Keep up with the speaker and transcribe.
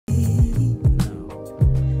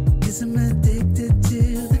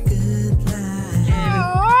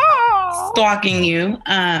stalking you.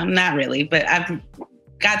 Not really, but I've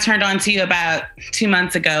got turned on to you about 2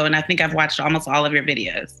 months ago, and I think I've watched almost all of your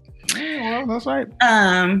videos. Well, that's right.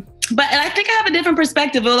 But I think I have a different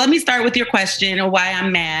perspective. Well, let me start with your question or why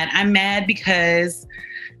I'm mad. I'm mad because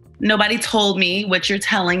nobody told me what you're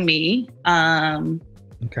telling me.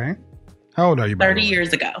 Okay. How old are you? 30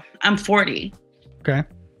 years ago. I'm 40. Okay.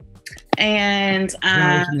 And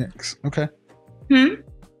Generation X. Okay. Hmm?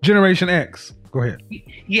 Generation X. Go ahead.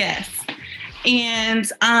 Yes. And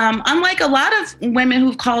unlike a lot of women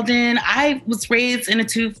who've called in, I was raised in a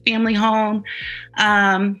 2-family home.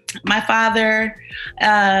 My father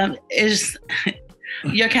is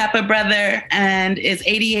your Kappa brother and is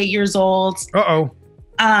 88 years old.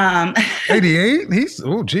 88? He's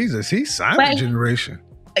silent generation.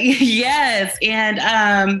 Yes.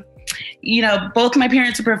 And, both my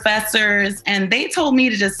parents are professors, and they told me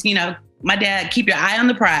to just, my dad, keep your eye on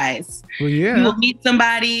the prize. Well, yeah. You will meet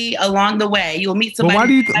somebody along the way. You'll meet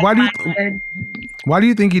somebody. But why do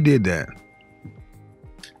you think he did that?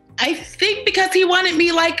 I think because he wanted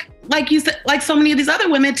me, like you said, like so many of these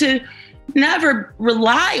other women, to never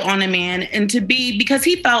rely on a man, and because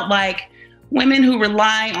he felt like women who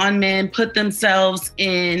rely on men put themselves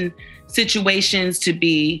in situations to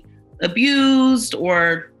be abused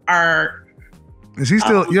or are. Is he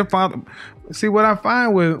still your father? See, what I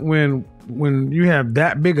find when you have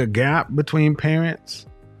that big a gap between parents,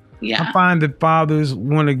 I find that fathers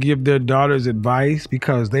want to give their daughters advice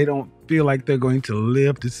because they don't feel like they're going to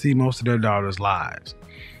live to see most of their daughters' lives.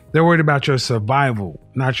 They're worried about your survival,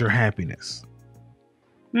 not your happiness.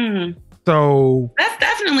 So that's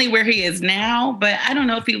definitely where he is now, but I don't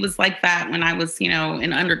know if he was like that when I was,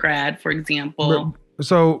 in undergrad, for example.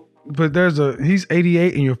 But he's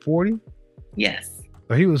 88 and you're 40? Yes.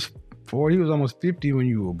 So he was 40, he was almost 50 when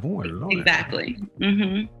you were born. Lord. Exactly.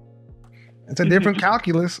 Mm-hmm. It's a different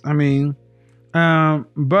calculus. I mean,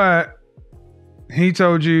 but he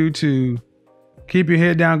told you to keep your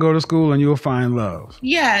head down, go to school, and you'll find love.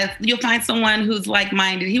 Yeah, you'll find someone who's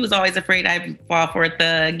like-minded. He was always afraid I'd fall for a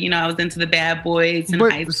thug. I was into the bad boys in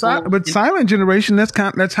high school. But silent generation,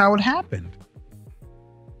 that's how it happened.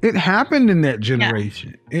 It happened in that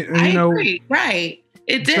generation. Yeah. I agree. Right.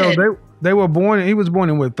 It did. So they were born. He was born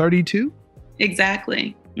in what, 32?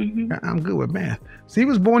 Exactly. Mm-hmm. I'm good with math. So he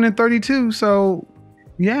was born in 32. So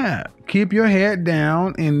yeah, keep your head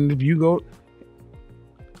down, and if you go.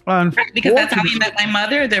 Because that's how he met my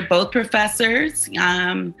mother. They're both professors.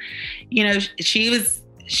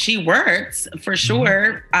 She works for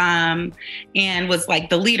sure, and was like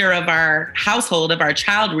the leader of our household, of our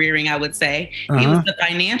child rearing, I would say. He was the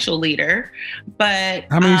financial leader. But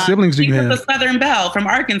how many siblings do you have? He was a Southern Belle from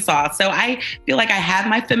Arkansas. So I feel like I have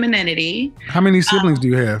my femininity. How many siblings do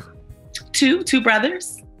you have? Two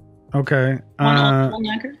brothers. Okay. One older, one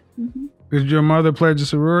younger. Mm-hmm. Is your mother pledge a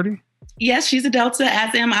sorority? Yes, she's a Delta,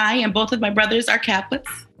 as am I, and both of my brothers are Kappas.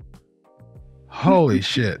 Holy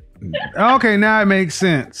shit. Okay, now it makes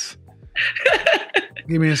sense.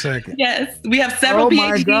 Give me a second. Yes, we have several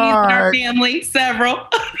PhDs in our family. Several.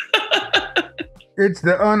 It's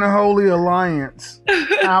the unholy alliance,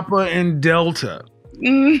 Kappa and Delta.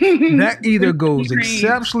 That either goes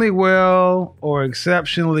exceptionally well or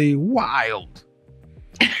exceptionally wild.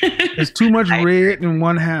 There's too much red in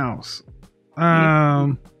one house.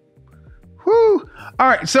 Whew. All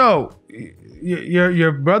right, so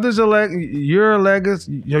your brother's you're a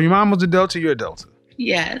legacy. Your mom was a Delta, you're a Delta.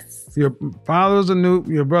 Yes. Your father's a Nupe,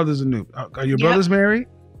 your brother's a Nupe. Are your brothers married?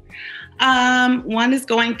 One is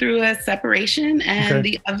going through a separation, and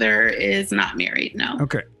the other is not married. No.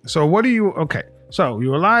 Okay. So so you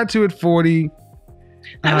were lied to at 40.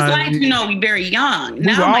 I was lied to, very young. We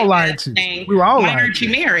were all lied to. We were all lied to. Why aren't you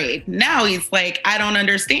married? Now he's like, I don't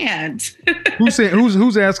understand.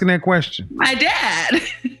 Who's asking that question? My dad.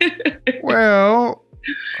 Well,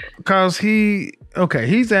 because he's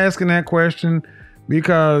asking that question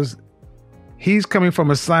because he's coming from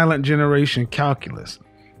a silent generation calculus.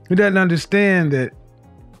 He doesn't understand that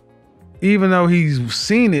even though he's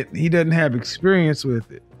seen it, he doesn't have experience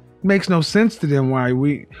with it. It makes no sense to them why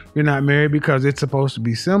you're not married, because it's supposed to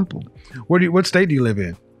be simple. What state do you live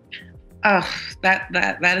in? Oh,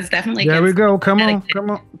 that is definitely. There we go. Come on.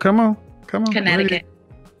 Connecticut.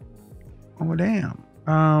 Oh damn.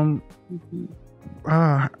 How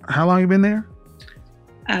long you been there?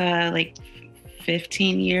 Like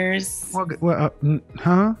 15 years.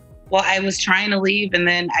 Well, I was trying to leave, and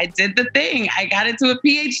then I did the thing. I got into a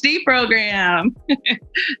PhD program.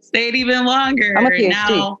 Stayed even longer. I'm a PhD.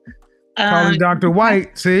 Now, calling Dr.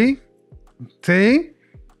 White. See?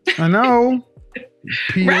 I know.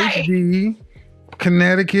 PhD, right.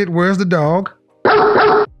 Connecticut. Where's the dog?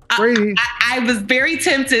 free. I was very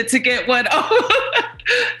tempted to get one,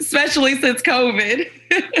 especially since COVID.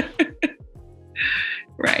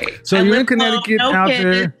 Right. So you're in Connecticut out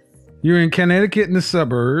there. You're in Connecticut in the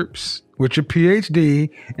suburbs with your PhD,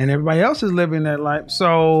 and everybody else is living that life.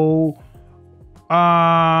 So,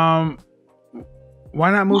 why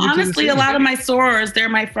not move? Honestly, a lot of my sorors, they're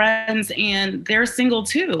my friends, and they're single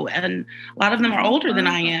too. And a lot of them are older than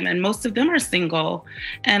I am, and most of them are single.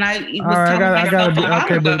 And I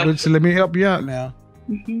was but so let me help you out now.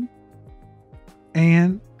 Mm-hmm.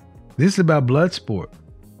 And this is about blood sport.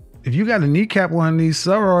 If you got to kneecap one of these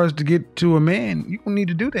sorors to get to a man, you don't need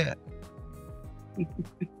to do that.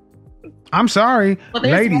 I'm sorry,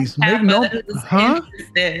 ladies. Interested.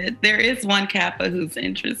 There is one Kappa who's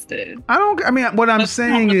interested. What I'm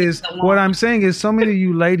saying is so many of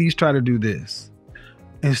you ladies try to do this.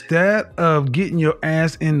 Instead of getting your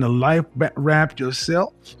ass in the life raft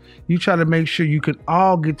yourself, you try to make sure you can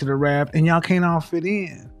all get to the raft and y'all can't all fit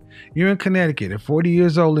in. You're in Connecticut at 40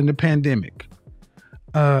 years old in the pandemic.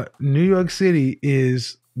 New York City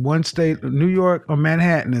is one state. New York or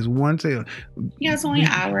Manhattan is one state. Yeah, it's only an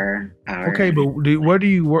hour. Okay, but where do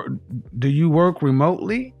you work? Do you work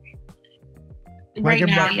remotely? Right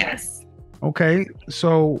now, yes. Okay,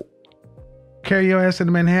 so carry your ass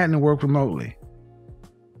into Manhattan and work remotely.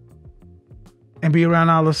 And be around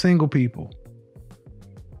all the single people.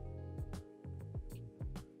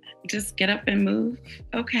 Just get up and move.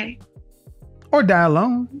 Okay. Or die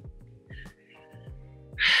alone.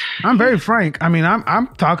 I'm very frank. I mean, I'm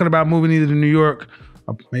talking about moving either to New York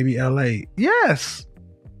or maybe LA. Yes.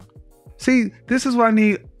 See, this is what I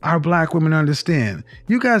need our black women to understand.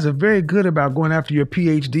 You guys are very good about going after your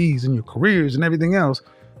PhDs and your careers and everything else.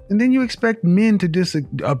 And then you expect men to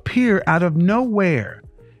disappear out of nowhere.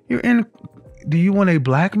 Do you want a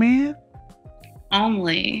black man?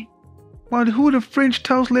 Only. Well, who the French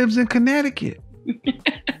toast lives in Connecticut?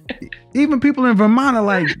 Even people in Vermont are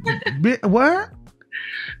like, what?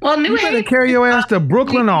 Well, you better carry your ass to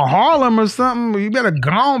Brooklyn or Harlem or something. You better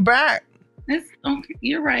go on back.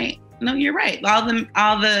 You're right. No, you're right. All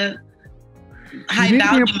the high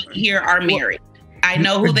value here are married. I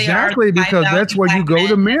know who they are. Exactly, because that's where you go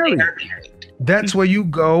to marry. That's where you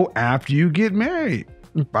go after you get married.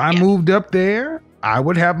 If I moved up there, I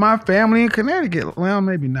would have my family in Connecticut. Well,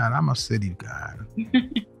 maybe not. I'm a city guy.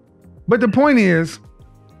 But the point is,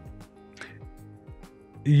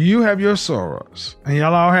 you have your sorors, and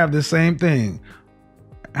y'all all have the same thing.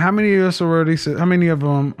 How many of your sororities? How many of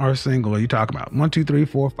them are single? Are you talking about 1, 2, 3,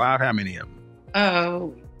 4, 5? How many of them?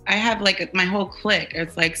 Oh, I have like my whole clique.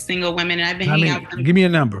 It's like single women, and I've been hanging out with them. Give me a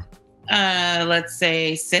number. Let's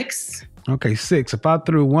say 6. Okay, 6. If I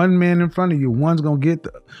threw one man in front of you, one will get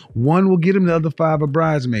him. The other 5 are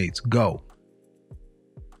bridesmaids. Go.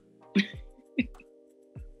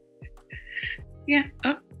 Yeah.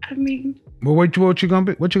 Well, what you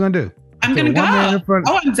gonna do? I'm gonna go.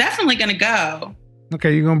 I'm definitely gonna go.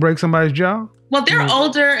 Okay, you gonna break somebody's jaw? Well, they're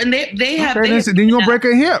older and they have. Then you gonna break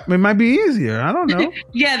a hip. It might be easier. I don't know.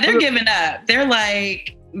 Yeah, they're giving up.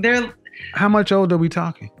 They're. How much older are we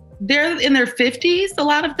talking? They're in their 50s, a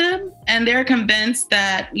lot of them, and they're convinced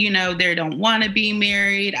that they don't want to be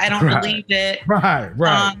married. I don't believe it. Right.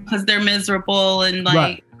 Because they're miserable and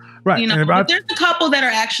like, right. But there's a couple that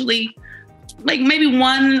are actually. Like maybe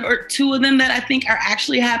 1 or 2 of them that I think are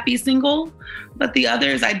actually happy single, but the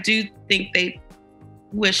others I do think they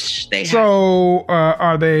wish they had. So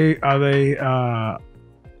are they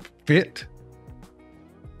fit?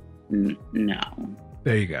 No.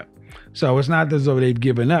 There you go. So it's not as though they've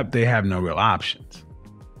given up. They have no real options.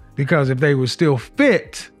 Because if they were still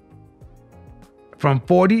fit from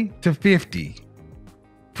 40 to 50,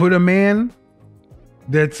 put a man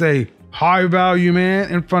that's a high value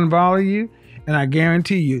man in front of all of you, and I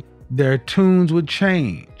guarantee you their tunes would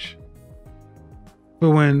change.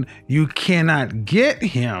 But when you cannot get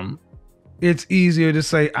him, it's easier to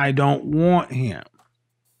say, I don't want him,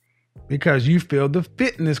 because you feel the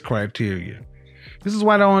fitness criteria. This is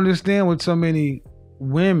why I don't understand with so many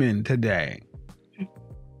women today.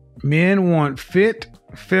 Men want fit,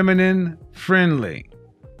 feminine, friendly,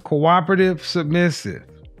 cooperative, submissive.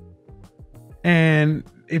 And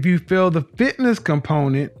if you feel the fitness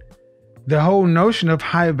component, the whole notion of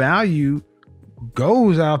high value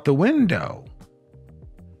goes out the window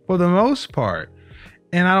for the most part.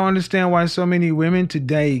 And I don't understand why so many women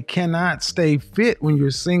today cannot stay fit when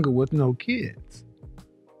you're single with no kids.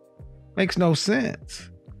 Makes no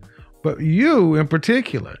sense. But you in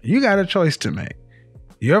particular, you got a choice to make.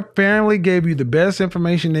 Your family gave you the best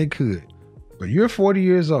information they could, but you're 40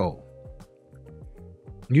 years old.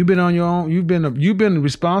 You've been on your own. You've been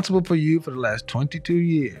responsible for you for the last 22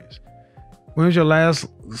 years. When was your last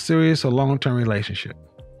serious or long-term relationship?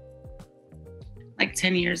 Like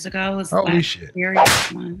 10 years ago was the Holy last shit.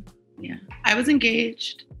 serious one. Yeah. I was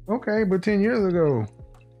engaged. Okay, but 10 years ago.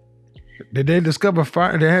 Did they discover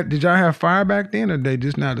fire? Did y'all have fire back then, or did they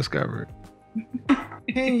just now discover it?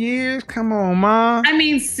 10 years? Come on, Ma. I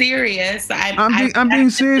mean, serious. I'm being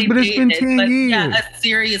serious, but it's been 10 years. Yeah, a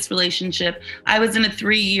serious relationship. I was in a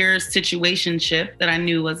 3-year situationship that I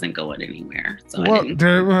knew wasn't going anywhere. So I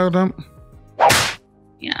didn't.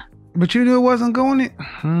 Yeah. But you knew it wasn't going it?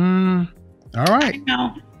 All right.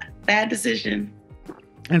 No, bad decision.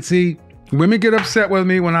 And see, women get upset with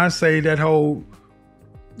me when I say that whole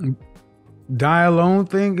die alone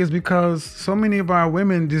thing is because so many of our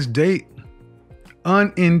women just date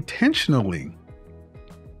unintentionally.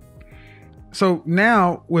 So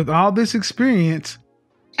now with all this experience,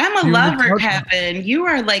 I'm a lover, Kevin. You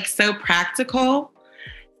are like so practical,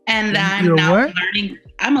 and I'm now learning.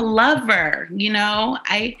 I'm a lover. You know,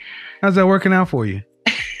 how's that working out for you?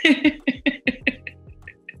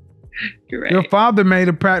 You're right. Your father made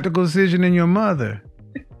a practical decision in your mother.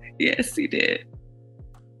 Yes, he did.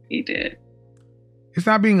 He did. It's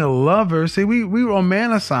not being a lover. See, we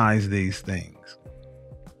romanticize these things.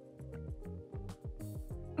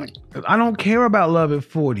 I don't care about love at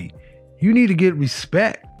 40. You need to get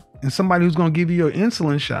respect and somebody who's going to give you your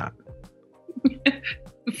insulin shot.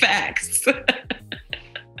 Facts.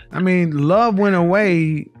 I mean, love went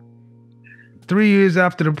away 3 years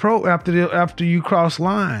after after you crossed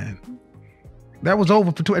line. That was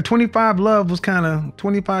over for 25. Love was kind of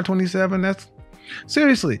 25, 27. That's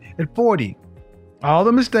seriously at 40. All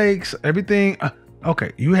the mistakes, everything.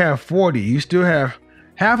 Okay, you have 40. You still have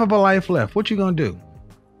half of a life left. What you gonna do?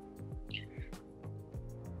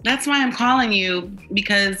 That's why I'm calling you,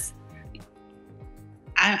 because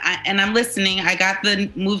I'm listening. I got the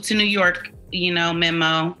move to New York,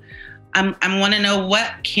 memo. I want to know,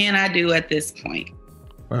 what can I do at this point?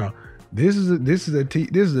 Well, this is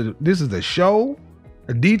a show.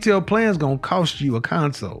 A detailed plan is gonna cost you a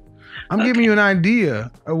consult. I'm giving you an idea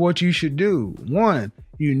of what you should do. One,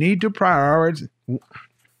 you need to prioritize.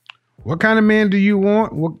 What kind of man do you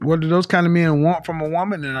want? What do those kind of men want from a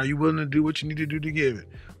woman? And are you willing to do what you need to do to give it?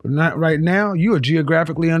 But not right now. You are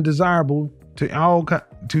geographically undesirable to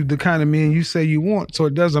the kind of men you say you want. So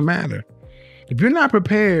it doesn't matter. If you're not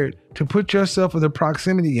prepared to put yourself in the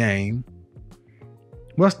proximity game,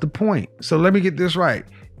 what's the point? So let me get this right.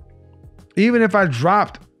 Even if I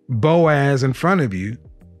dropped Boaz in front of you,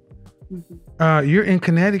 you're in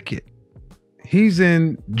Connecticut. He's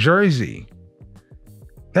in Jersey.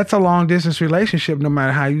 That's a long distance relationship, no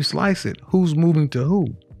matter how you slice it. Who's moving to who?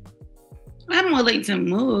 I'm willing to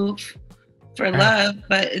move for love,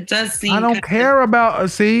 but it does seem. I don't care about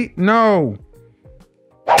no.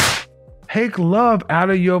 Take love out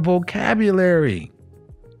of your vocabulary.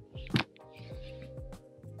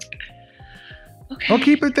 Okay. Or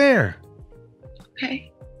keep it there.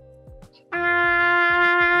 Okay.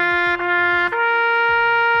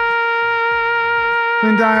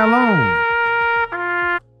 And die alone.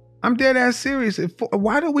 I'm dead ass serious.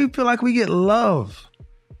 Why do we feel like we get love?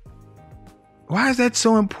 Why is that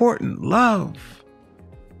so important? Love.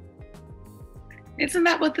 Isn't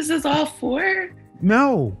that what this is all for?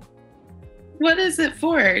 No. What is it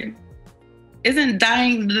for? Isn't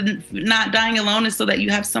not dying alone is so that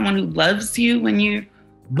you have someone who loves you when you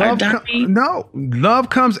are dying? No, love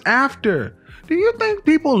comes after. Do you think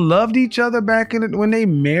people loved each other back when they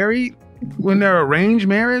married, when they're arranged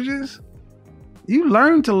marriages? You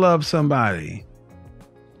learn to love somebody.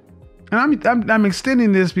 And I'm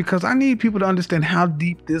extending this because I need people to understand how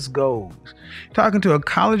deep this goes. Talking to a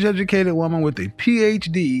college-educated woman with a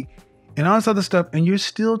PhD and all this other stuff, and you're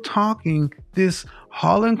still talking this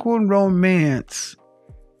Harlequin romance,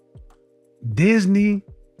 Disney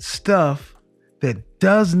stuff that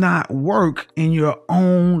does not work in your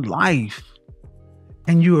own life,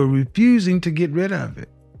 and you are refusing to get rid of it.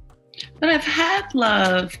 But I've had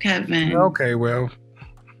love, Kevin. Okay, well.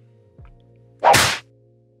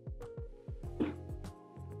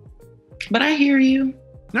 But I hear you.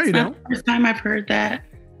 No, you don't. Not the first time I've heard that.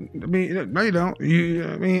 I mean, no, you don't.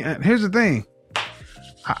 Here's the thing.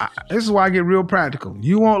 This is why I get real practical.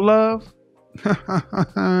 You want love?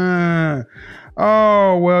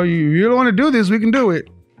 Oh, well, you don't want to do this. We can do it.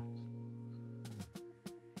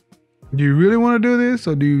 Do you really want to do this,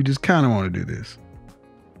 or do you just kind of want to do this?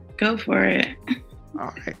 Go for it.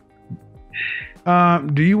 All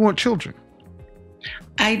right. Do you want children?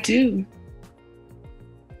 I do.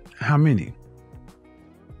 How many?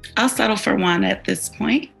 I'll settle for one at this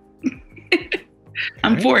point.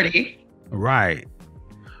 I'm 40. Right.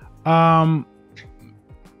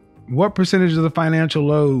 What percentage of the financial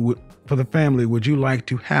load for the family would you like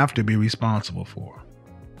to have to be responsible for?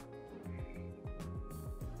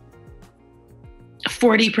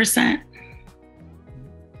 40%.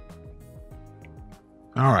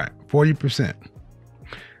 All right, 40%.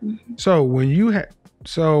 So when you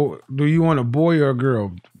do you want a boy or a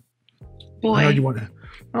girl? Boy. I know you want to.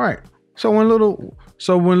 All right. So when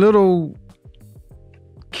little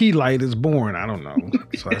Key Light is born, I don't know.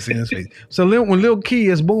 So I see his face. So when little Key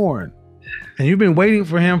is born, and you've been waiting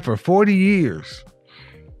for him for 40 years,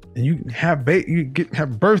 and you have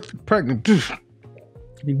birth pregnant,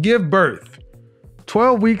 you give birth.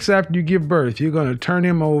 12 weeks after you give birth, you're going to turn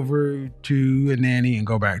him over to a nanny and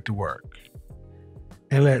go back to work.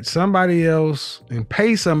 And let somebody else and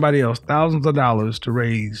pay somebody else thousands of dollars to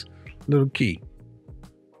raise little Key.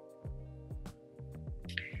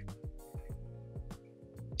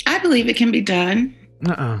 I believe it can be done.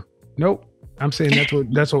 Nope. I'm saying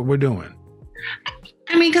that's what we're doing.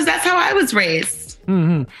 I mean, because that's how I was raised.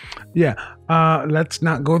 Mm-hmm. Yeah. Let's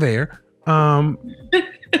not go there.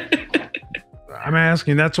 I'm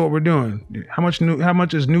asking. That's what we're doing. How much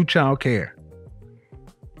is new child care?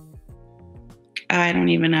 I don't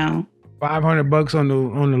even know. $500 on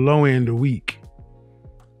the low end a week.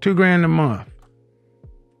 $2,000 a month.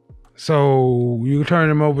 So you turn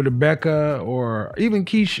them over to Becca or even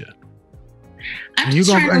Keisha. I'm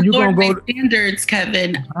just trying to lower my standards,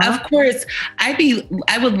 Kevin. Huh? Of course, I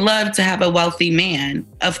would love to have a wealthy man,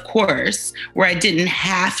 of course, where I didn't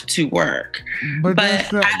have to work. But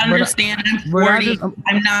I understand I'm 40.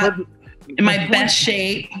 I'm not in my best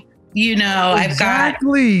shape. You know,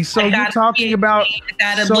 exactly. So you're talking about.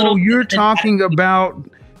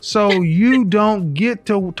 So you don't get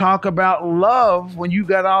to talk about love when you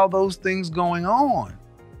got all those things going on.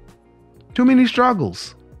 Too many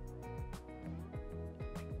struggles.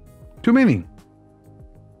 Too many.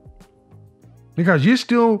 Because you're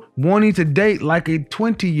still wanting to date like a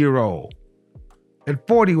 20-year-old at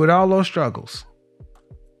 40 with all those struggles.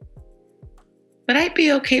 But I'd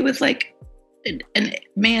be okay with like a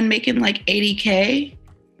man making like $80K.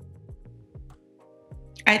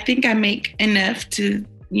 I think I make enough to,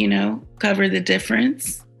 cover the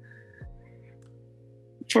difference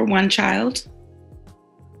for one child.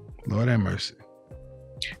 Lord have mercy.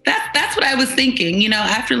 That's what I was thinking,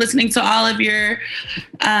 after listening to all of your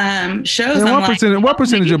shows. And what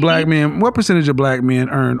percentage of black men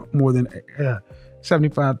earn more than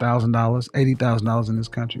 $75,000, $80,000 in this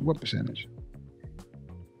country? What percentage?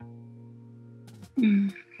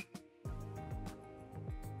 Come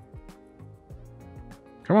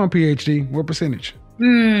on, PhD. What percentage?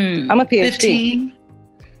 I'm a PhD.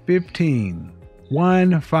 15.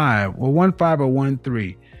 1-5. Well, 1-5 or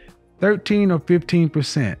 1-3. 13 or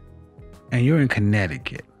 15%. And you're in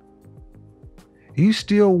Connecticut. You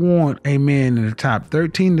still want a man in the top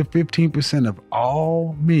 13 to 15% of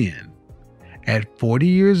all men at 40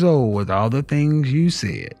 years old with all the things you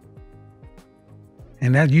said.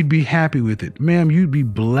 And that you'd be happy with it. Ma'am, you'd be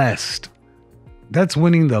blessed. That's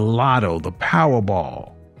winning the lotto, the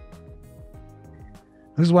Powerball.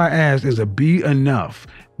 This is why I asked, is a B enough?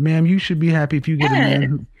 Ma'am, you should be happy if you get a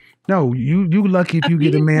man. No, you lucky if you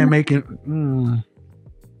get a man making.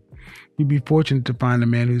 You'd be fortunate to find a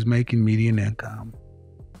man who's making median income.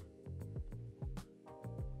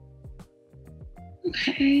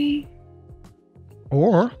 Okay.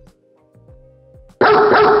 Or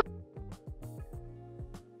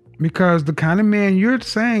because the kind of man you're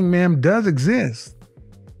saying, ma'am, does exist.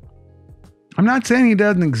 I'm not saying he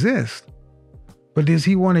doesn't exist. But does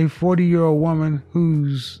he want a 40-year-old woman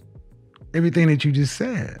who's everything that you just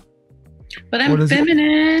said? But I'm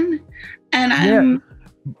feminine and I'm...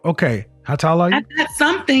 Okay. How tall are you? I've got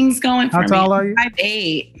some things going for me. How tall are you?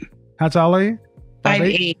 5'8". How tall are you?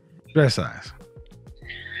 5'8". Dress size?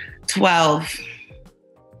 12.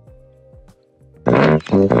 Don't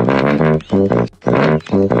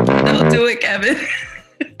do it, Kevin.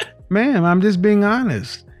 Ma'am, I'm just being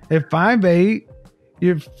honest. At 5'8",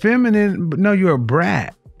 you're feminine, but no, you're a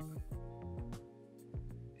brat.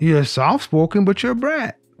 You're soft-spoken, but you're a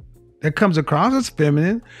brat. That comes across as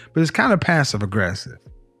feminine, but it's kind of passive-aggressive.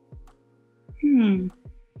 I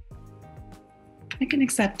can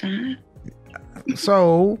accept that.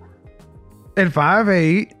 So, at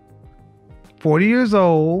 5'8", 40 years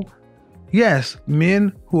old, yes,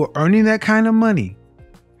 men who are earning that kind of money.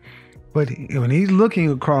 But when he's looking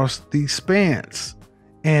across the spans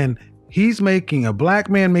and a black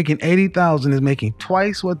man making $80,000 is making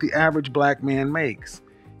twice what the average black man makes.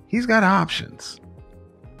 He's got options.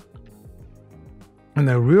 And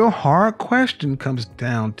the real hard question comes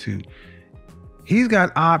down to, he's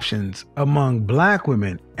got options among black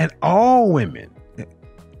women and all women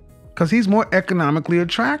because he's more economically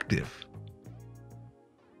attractive.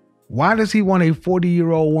 Why does he want a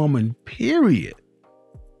 40-year-old woman, period?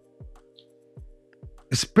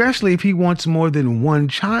 Especially if he wants more than one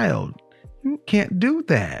child. You can't do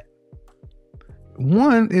that.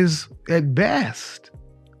 One is at best.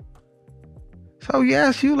 So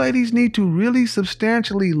yes, you ladies need to really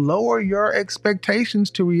substantially lower your expectations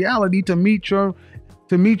to reality to meet your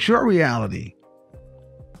reality.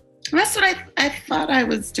 That's what I thought I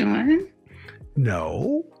was doing.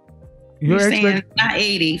 No. You're saying not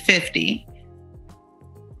 80, 50.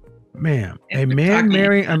 Ma'am, a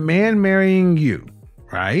man marrying you,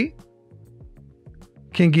 right,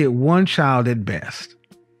 can get one child at best.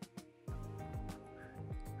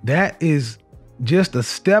 That is just a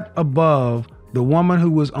step above the woman who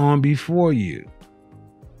was on before you.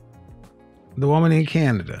 The woman in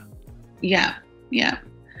Canada. Yeah.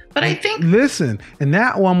 But I think... Listen, and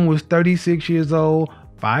that woman was 36 years old,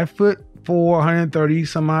 5'4", 130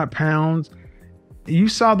 some odd pounds. You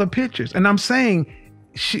saw the pictures. And I'm saying,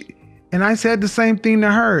 and I said the same thing to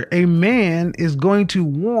her. A man is going to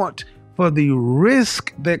want, for the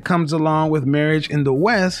risk that comes along with marriage in the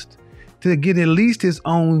West, to get at least his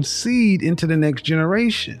own seed into the next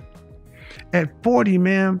generation. At 40,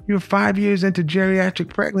 ma'am, you're 5 years into geriatric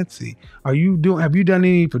pregnancy. Have you done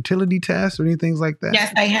any fertility tests or anything like that?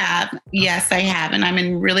 Yes, I have. And I'm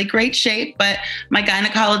in really great shape, but my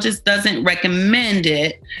gynecologist doesn't recommend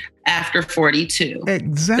it after 42.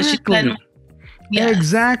 Exactly.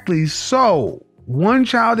 Exactly. So, one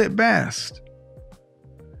child at best.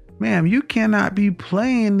 Ma'am, you cannot be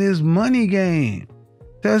playing this money game.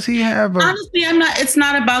 Does he have Honestly, I'm not. It's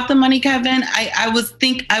not about the money, Kevin. I was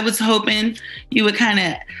hoping you would kind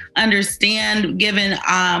of understand, given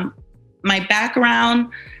my background.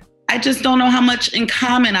 I just don't know how much in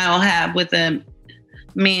common I'll have with a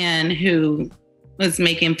man who was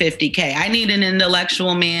making $50K. I need an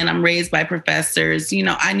intellectual man. I'm raised by professors. You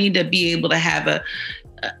know, I need to be able to have an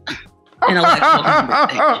intellectual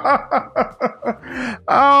conversation.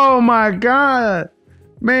 Oh my God.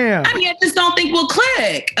 Man, I mean, I just don't think we'll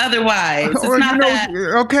click otherwise. It's not that.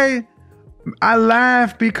 Okay, I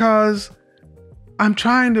laugh because I'm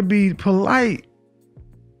trying to be polite.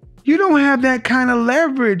 You don't have that kind of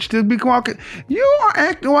leverage to be walking. You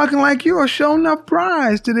are walking like you are showing up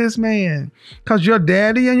prize to this man. Because your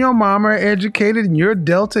daddy and your mama are educated, and you're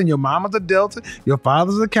Delta, and your mama's a Delta, your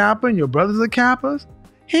father's a Kappa, and your brother's a Kappa.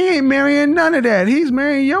 He ain't marrying none of that. He's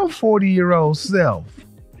marrying your 40-year-old self.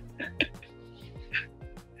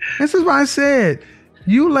 This is why I said,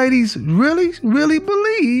 you ladies really, really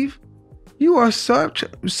believe you are so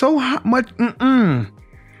much.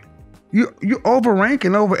 You overrank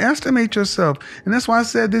and overestimate yourself, and that's why I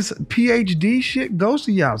said this PhD shit goes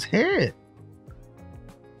to y'all's head.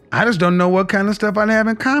 I just don't know what kind of stuff I'd have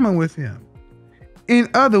in common with him. In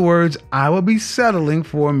other words, I will be settling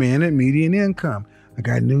for a man at median income. I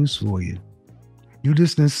got news for you. You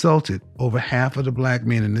just insulted over half of the black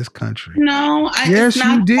men in this country. No, yes,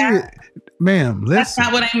 you did, ma'am. Listen, that's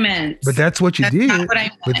not what I meant. But that's what you did. Not what I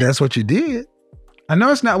meant. But that's what you did. I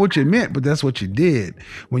know it's not what you meant, but that's what you did.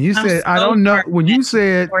 When you said, "I don't know," when you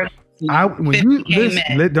said, don't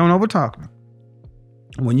overtalk me.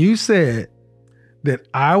 When you said that,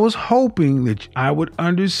 I was hoping that I would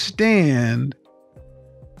understand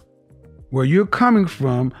where you're coming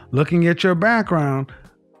from, looking at your background.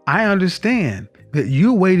 I understand that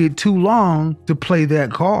you waited too long to play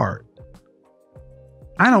that card.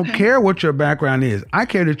 I don't care what your background is. I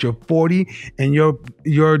care that you're 40 and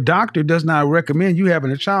your doctor does not recommend you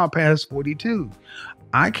having a child past 42.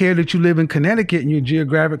 I care that you live in Connecticut and you're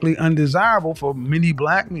geographically undesirable for many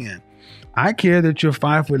black men. I care that you're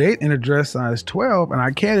 5'8" and a dress size 12. And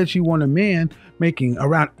I care that you want a man making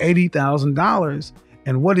around $80,000.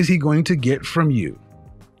 And what is he going to get from you?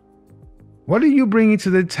 What are you bringing to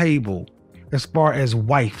the table as far as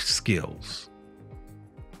wife skills?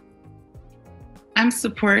 I'm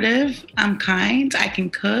supportive. I'm kind. I can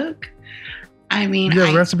cook. I mean, you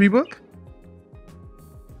have a recipe book?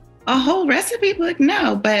 A whole recipe book?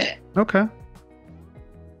 No, but okay.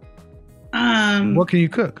 What can you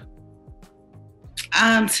cook?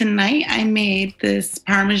 Tonight I made this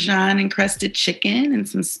Parmesan encrusted chicken and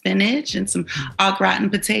some spinach and some au gratin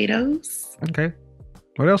potatoes. Okay.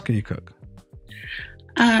 What else can you cook?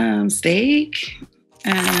 Steak,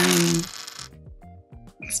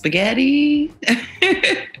 spaghetti.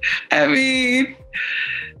 I mean,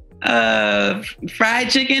 fried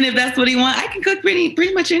chicken, if that's what he wants. I can cook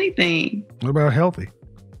pretty much anything. What about healthy?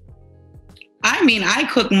 I mean, I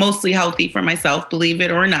cook mostly healthy for myself, believe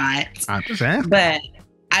it or not. I'm just asking. But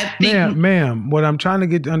I think, ma'am, what I'm trying to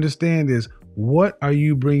get to understand is, what are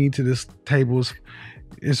you bringing to this table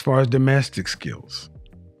as far as domestic skills?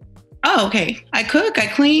 Oh, okay. I cook, I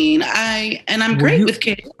clean, I'm great with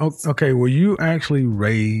kids. Okay, were you actually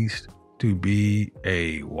raised to be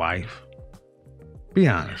a wife? Be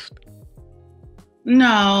honest.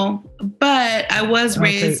 No, but I was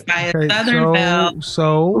raised by a Southern belle.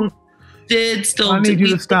 So did still. I need you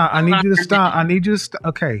to stop. I need you to stop. I need you to stop.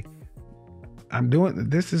 Okay, I'm doing.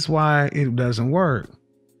 This is why it doesn't work.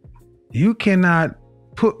 You cannot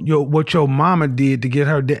put what your mama did to get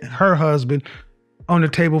her husband on the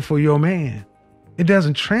table for your man. It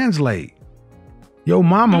doesn't translate. Your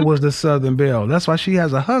mama was the Southern belle. That's why she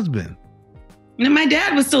has a husband. And my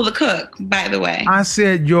dad was still the cook, by the way. I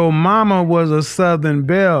said your mama was a Southern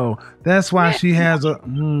belle. That's why she has a...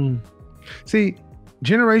 See,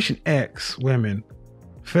 Generation X women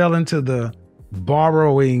fell into the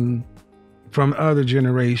borrowing from other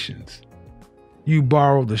generations. You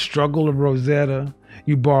borrow the struggle of Rosetta.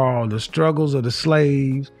 You borrow the struggles of the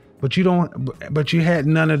slaves, but you had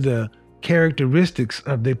none of the characteristics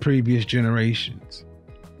of the previous generations.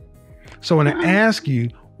 So when I ask you,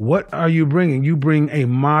 what are you bringing? You bring a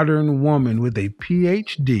modern woman with a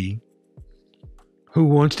PhD who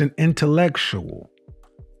wants an intellectual.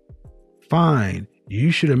 Fine. You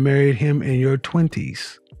should have married him in your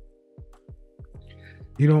 20s.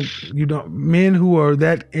 You don't, men who are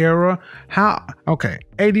that era, okay,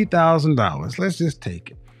 $80,000. Let's just take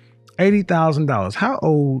it. $80,000. How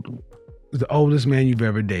old is the oldest man you've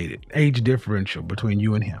ever dated? Age differential between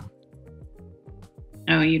you and him.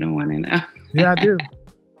 Oh, you don't want to know. Yeah, I do.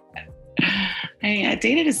 Hey, I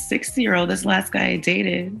dated a 60-year-old. This last guy I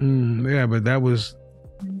dated. Yeah, but that was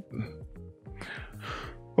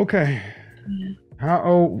okay. Yeah. How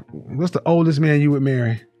old? What's the oldest man you would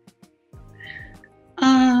marry?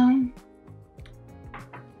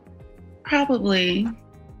 Probably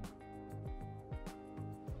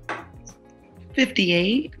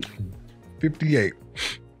 58. 58.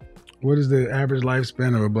 What is the average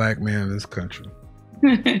lifespan of a black man in this country?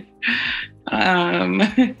 Well,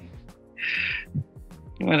 I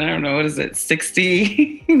don't know. What is it?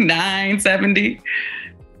 69, 70?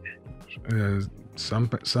 Some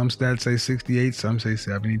stats say 68, some say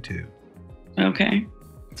 72. Okay.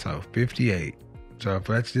 So 58. So if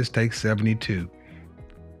let's just take 72.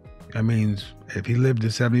 That means if he lived to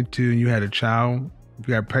 72 and you had a child, if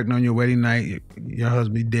you got pregnant on your wedding night, your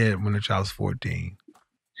husband be dead when the child's 14.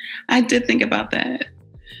 I did think about that.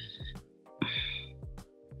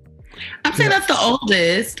 I'm saying that's the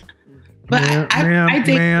oldest. But I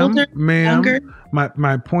date older, younger.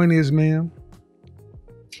 My point is, ma'am,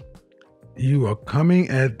 you are coming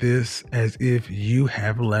at this as if you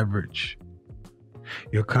have leverage.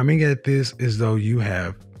 You're coming at this as though you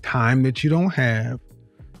have time that you don't have,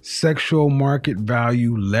 sexual market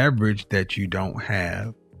value leverage that you don't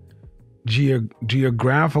have,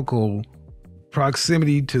 geographical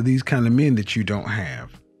proximity to these kind of men that you don't have,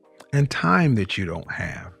 and time that you don't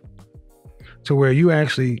have. To where you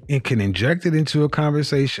actually can inject it into a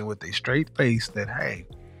conversation with a straight face that, hey,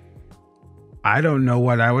 I don't know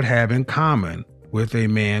what I would have in common with a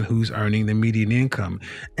man who's earning the median income.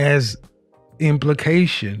 As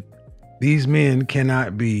implication, these men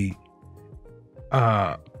cannot be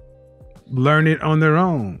learned on their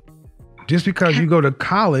own. Just because you go to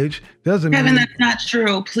college doesn't Kevin, mean... that's not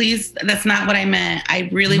true. Please, that's not what I meant. I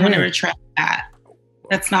really want to retract that.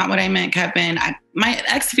 That's not what I meant, Kevin. My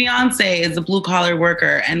ex-fiance is a blue-collar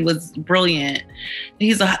worker and was brilliant.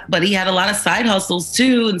 But he had a lot of side hustles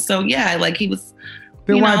too. And so, yeah, like he was...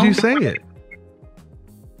 Then why'd you say it?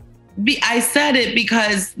 I said it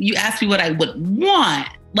because you asked me what I would want.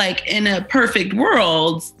 Like in a perfect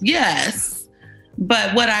world, yes.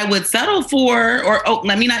 But what I would settle for,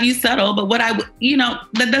 let me not use settle, but what I would,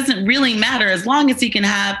 that doesn't really matter as long as he can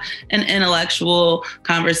have an intellectual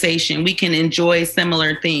conversation. We can enjoy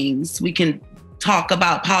similar things. We can talk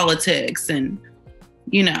about politics and,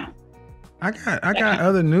 I got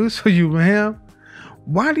other news for you, ma'am.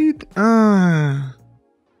 Why do you, I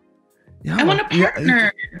want a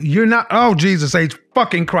partner. You're not, oh, Jesus H.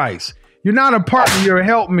 fucking Christ. You're not a partner, you're a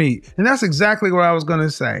helpmeet. And that's exactly what I was going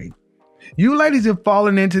to say. You ladies have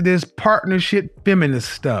fallen into this partnership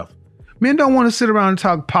feminist stuff. Men don't want to sit around and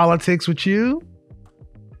talk politics with you.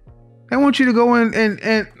 They want you to go in and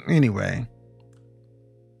anyway.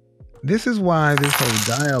 This is why this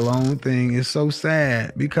whole die alone thing is so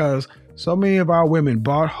sad, because so many of our women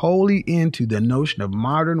bought wholly into the notion of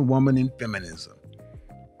modern woman and feminism.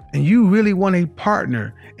 And you really want a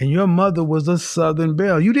partner, and your mother was a Southern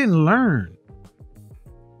belle. You didn't learn.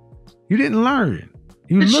 You didn't learn.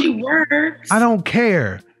 But she works. I don't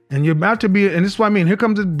care. And you're about to be, and this is what I mean. Here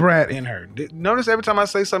comes the brat in her. Notice every time I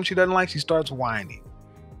say something she doesn't like, she starts whining.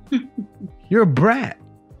 You're a brat.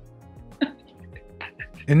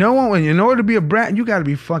 And no one, in order to be a brat, you got to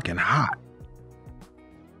be fucking hot.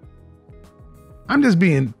 I'm just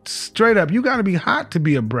being straight up. You got to be hot to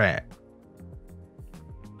be a brat.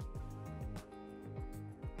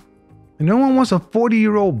 And no one wants a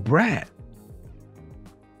 40-year-old brat.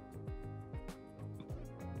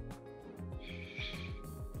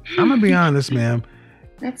 I'm going to be honest, ma'am.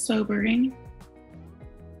 That's sobering.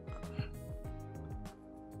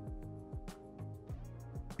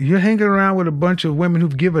 You're hanging around with a bunch of women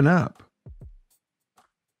who've given up.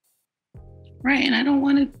 Right. And I don't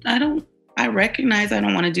want to, I recognize I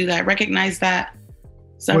don't want to do that. I recognize that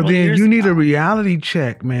several years ago. Need a reality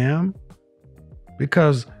check, ma'am.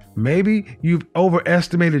 Because maybe you've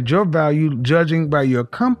overestimated your value judging by your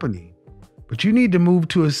company. But you need to move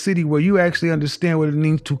to a city where you actually understand what it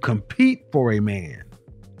means to compete for a man.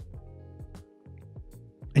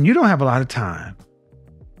 And you don't have a lot of time.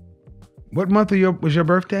 What month was your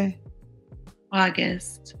birthday?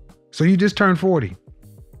 August. So you just turned 40.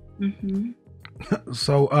 Mm-hmm.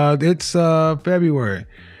 So it's February.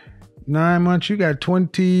 9 months. You got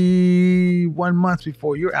 21 months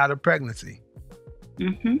before you're out of pregnancy.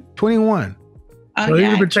 Mm-hmm. 21. Oh, so yeah,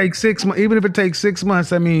 even if it takes 6 months,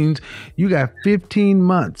 that means you got 15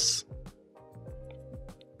 months.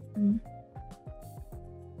 Mm-hmm.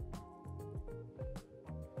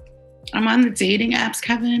 I'm on the dating apps,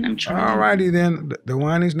 Kevin. I'm trying. All righty then. The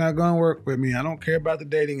whining's not going to work with me. I don't care about the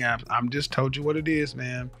dating apps. I'm just told you what it is,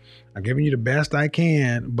 man. I'm giving you the best I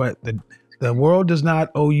can, but the world does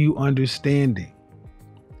not owe you understanding.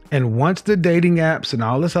 And once the dating apps and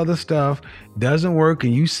all this other stuff doesn't work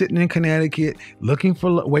and you sitting in Connecticut waiting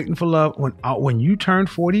for love, when you turn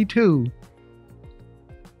 42,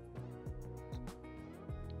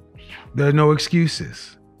 there are no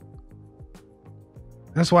excuses.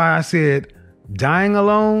 That's why I said dying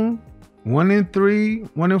alone, 1 in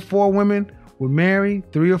 4 women will marry,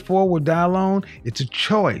 3 or 4 will die alone. It's a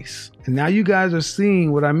choice. And now you guys are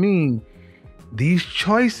seeing what I mean. These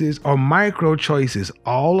choices are micro choices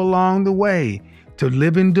all along the way to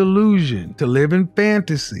live in delusion, to live in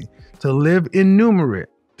fantasy, to live innumerate,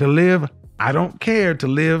 to live, I don't care, to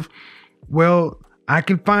live, well, I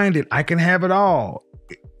can find it. I can have it all.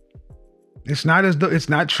 It's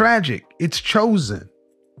not tragic. It's chosen.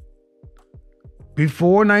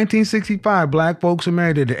 Before 1965, black folks were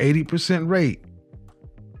married at an 80% rate.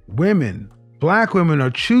 Black women are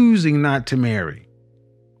choosing not to marry.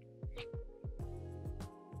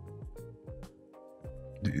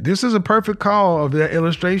 This is a perfect call of that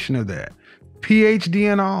illustration of that.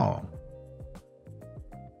 PhD and all.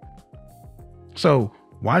 So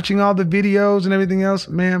watching all the videos and everything else,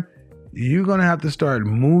 ma'am, you're going to have to start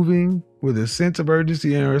moving with a sense of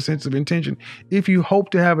urgency or a sense of intention if you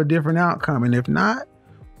hope to have a different outcome. And if not,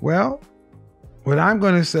 well, what I'm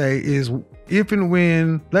going to say is if and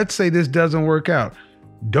when, let's say this doesn't work out,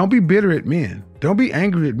 don't be bitter at men. Don't be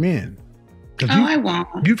angry at men. I won't.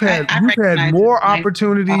 You've had more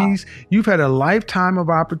opportunities. You've had a lifetime of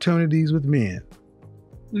opportunities with men.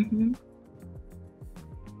 Mm-hmm.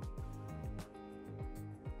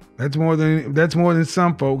 That's more than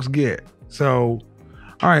some folks get. So,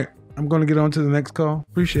 all right, I'm going to get on to the next call.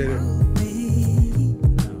 Appreciate it.